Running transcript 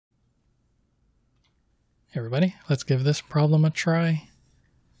Hey everybody, let's give this problem a try.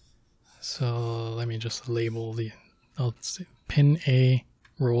 So let me just label pin A,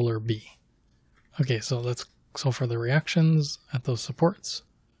 roller B. Okay, so let's solve for the reactions at those supports.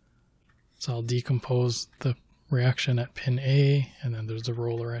 So I'll decompose the reaction at pin A, and then there's a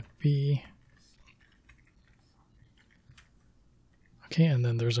roller at B. Okay, and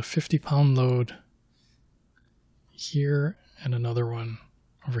then there's a 50-pound load here and another one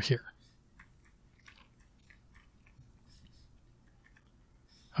over here.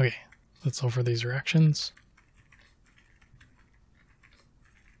 Okay, let's solve for these reactions.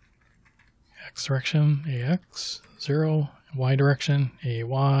 X direction, AX, 0. Y direction,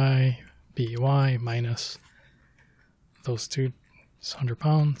 AY, BY, minus those two, 100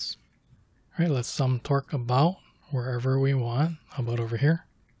 pounds. All right, let's sum torque about wherever we want. How about over here?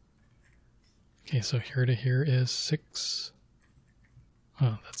 Okay, so here to here is 6.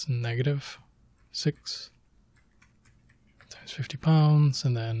 Oh, that's negative 6. Times 50 pounds,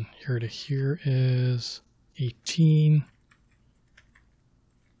 and then here to here is 18,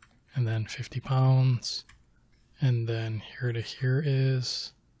 and then 50 pounds, and then here to here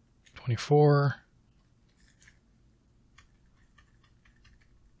is 24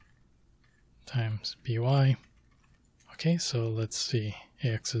 times by. Okay, so let's see,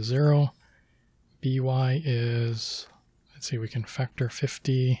 AX is 0, by is, let's see, we can factor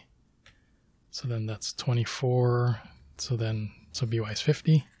 50, so then that's 24. So by is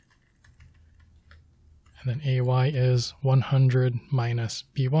 50, and then AY is 100 minus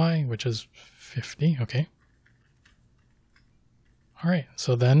BY, which is 50, okay. All right,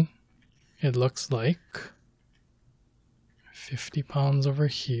 so then it looks like 50 pounds over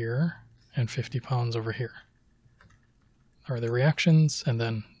here and 50 pounds over here are the reactions, and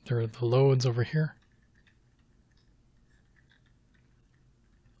then there are the loads over here.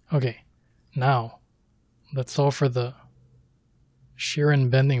 Okay, now let's solve for the shear and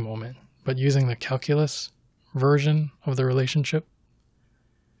bending moment, but using the calculus version of the relationship.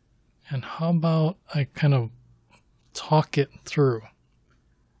 And how about I kind of talk it through,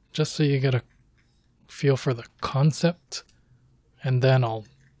 just so you get a feel for the concept, and then I'll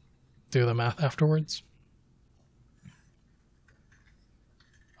do the math afterwards.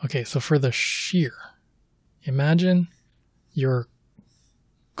 Okay, so for the shear, imagine you're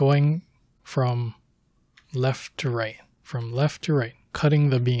going from left to right, cutting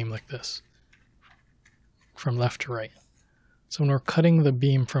the beam like this, from left to right. So when we're cutting the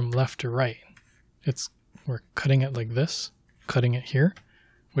beam from left to right, we're cutting it like this, cutting it here,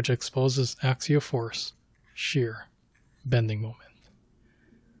 which exposes axial force, shear, bending moment.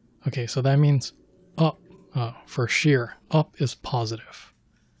 Okay, so that means up, for shear, up is positive.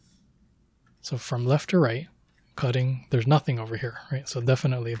 So from left to right, cutting, there's nothing over here, right? So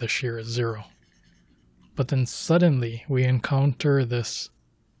definitely the shear is 0. But then suddenly we encounter this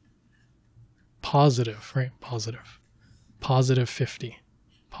positive, right? Positive 50,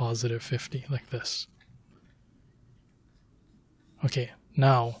 like this. Okay,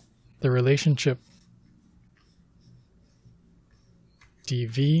 now the relationship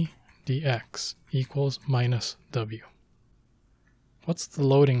dV dx equals minus W. What's the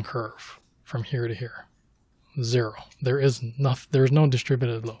loading curve from here to here? 0. There's no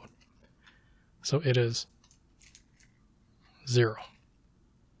distributed load. So it is 0,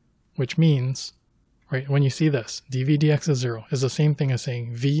 which means, right, when you see this, dV dx is 0, is the same thing as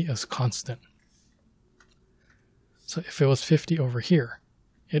saying V is constant. So if it was 50 over here,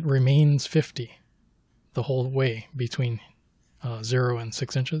 it remains 50 the whole way between 0 and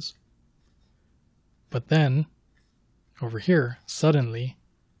 6 inches. But then, over here, suddenly,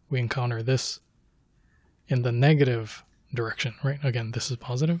 we encounter this in the negative direction, right? Again, this is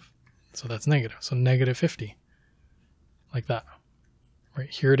positive. So that's negative. So negative 50, like that. Right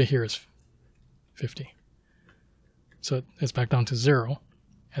here to here is 50. So it's back down to 0.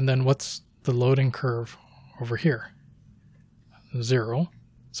 And then what's the loading curve over here? 0.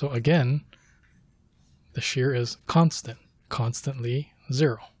 So again, the shear is constant, constantly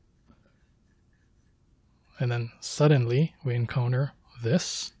 0. And then suddenly we encounter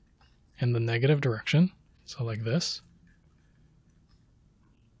this in the negative direction. So like this.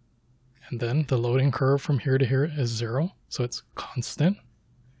 And then the loading curve from here to here is 0, so it's constant.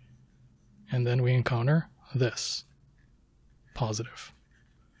 And then we encounter this, positive.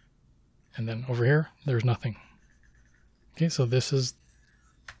 And then over here, there's nothing. Okay, so this is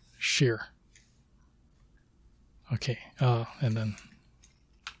shear. Okay, and then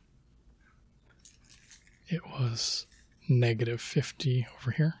it was negative 50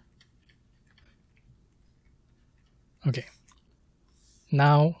 over here. Okay.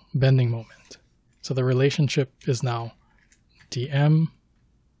 Now, bending moment. So the relationship is now dm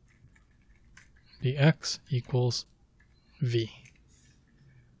dx equals v.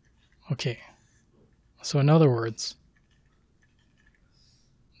 Okay, so in other words,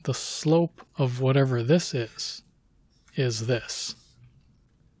 the slope of whatever this is this.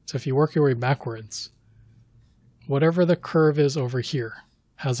 So if you work your way backwards, whatever the curve is over here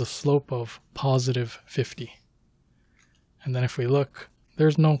has a slope of positive 50. And then if we look,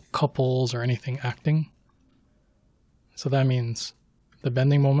 there's no couples or anything acting. So that means the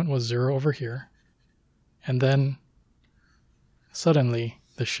bending moment was 0 over here. And then suddenly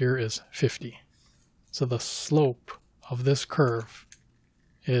the shear is 50. So the slope of this curve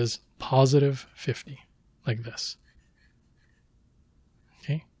is positive 50, like this.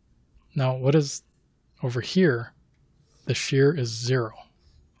 Okay. Now what is over here? The shear is 0.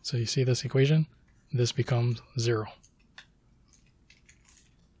 So you see this equation? This becomes 0.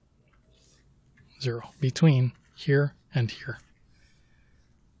 0 between here and here.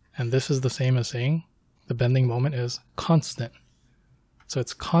 And this is the same as saying the bending moment is constant. So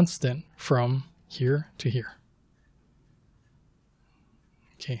it's constant from here to here.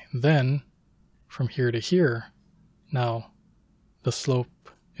 Okay, then from here to here, now the slope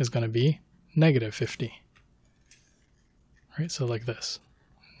is going to be negative 50. Right, so like this,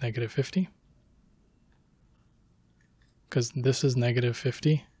 negative 50. Because this is negative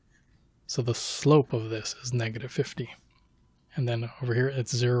 50, so the slope of this is negative 50. And then over here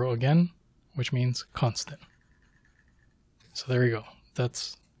it's 0 again, which means constant. So there you go.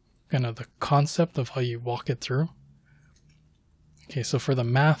 That's kind of the concept of how you walk it through. Okay, so for the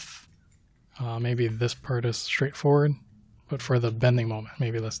math, maybe this part is straightforward, but for the bending moment,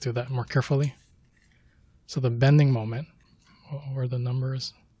 maybe let's do that more carefully. So the bending moment, what were the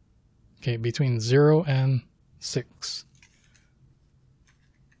numbers? Okay, between 0 and 6.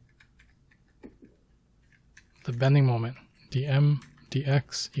 The bending moment, dm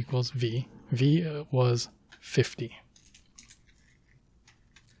dx equals v. V was 50.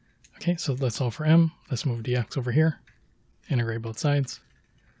 Okay, so let's solve for m. Let's move dx over here. Integrate both sides.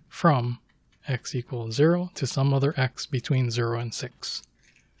 From x equals 0 to some other x between 0 and 6.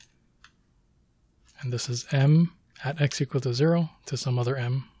 And this is m at x equal to 0 to some other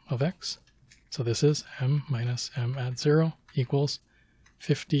m of x. So this is m minus m at 0 equals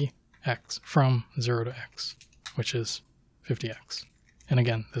 50x from 0 to x, which is 50x. And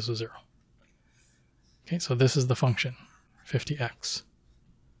again, this is 0. Okay, so this is the function, 50x.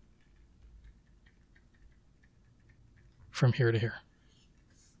 From here to here.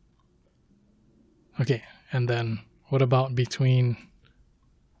 Okay, and then what about between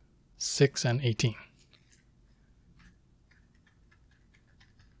 6 and 18?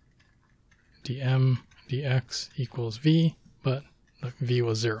 dm dx equals v, but look, v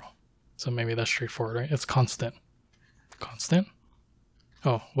was 0. So maybe that's straightforward, right? It's constant. Constant?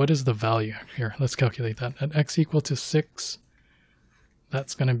 Oh, what is the value here? Let's calculate that. At x equal to 6,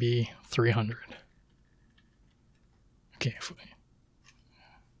 that's going to be 300. Okay,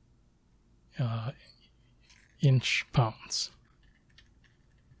 inch pounds.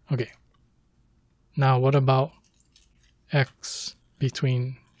 Okay, now what about x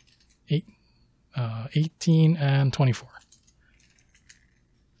between 18 and 24?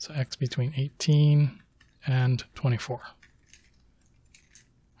 So x between 18 and 24.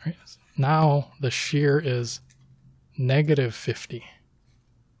 Right. Now the shear is negative 50.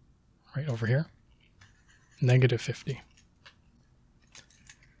 Right over here. Negative 50.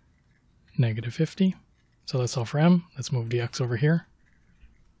 Negative 50. So let's solve for m. Let's move dx over here.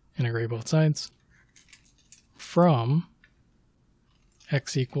 Integrate both sides. From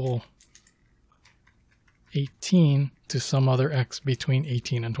x equal 18 to some other x between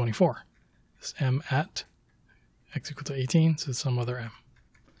 18 and 24. This m at x equal to 18, so some other m.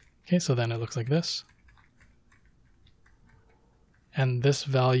 Okay, so then it looks like this. And this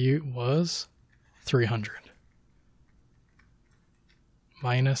value was 300.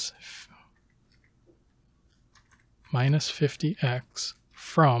 Minus 50x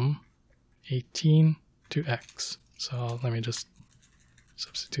from 18 to x. So let me just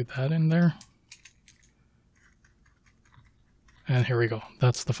substitute that in there. And here we go.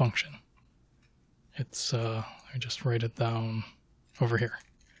 That's the function. It's, let me just write it down over here.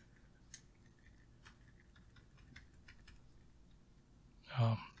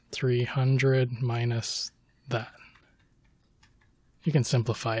 Um, 300 minus that. You can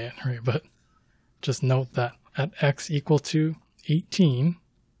simplify it, right? But just note that at x equal to 18,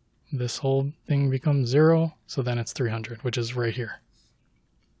 this whole thing becomes 0, so then it's 300, which is right here.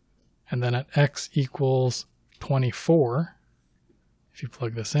 And then at x equals 24, if you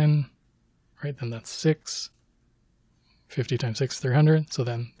plug this in, right? Then that's 6. 50 times 6, 300. So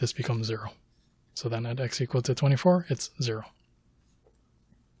then this becomes 0. So then at x equals to 24, it's 0.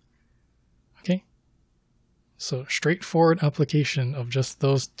 Okay? So straightforward application of just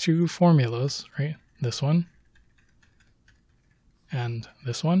those two formulas, right? This one and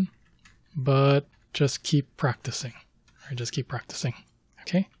this one. But just keep practicing. Right? Just keep practicing.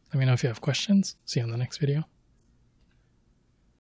 Okay? Let me know if you have questions. See you in the next video.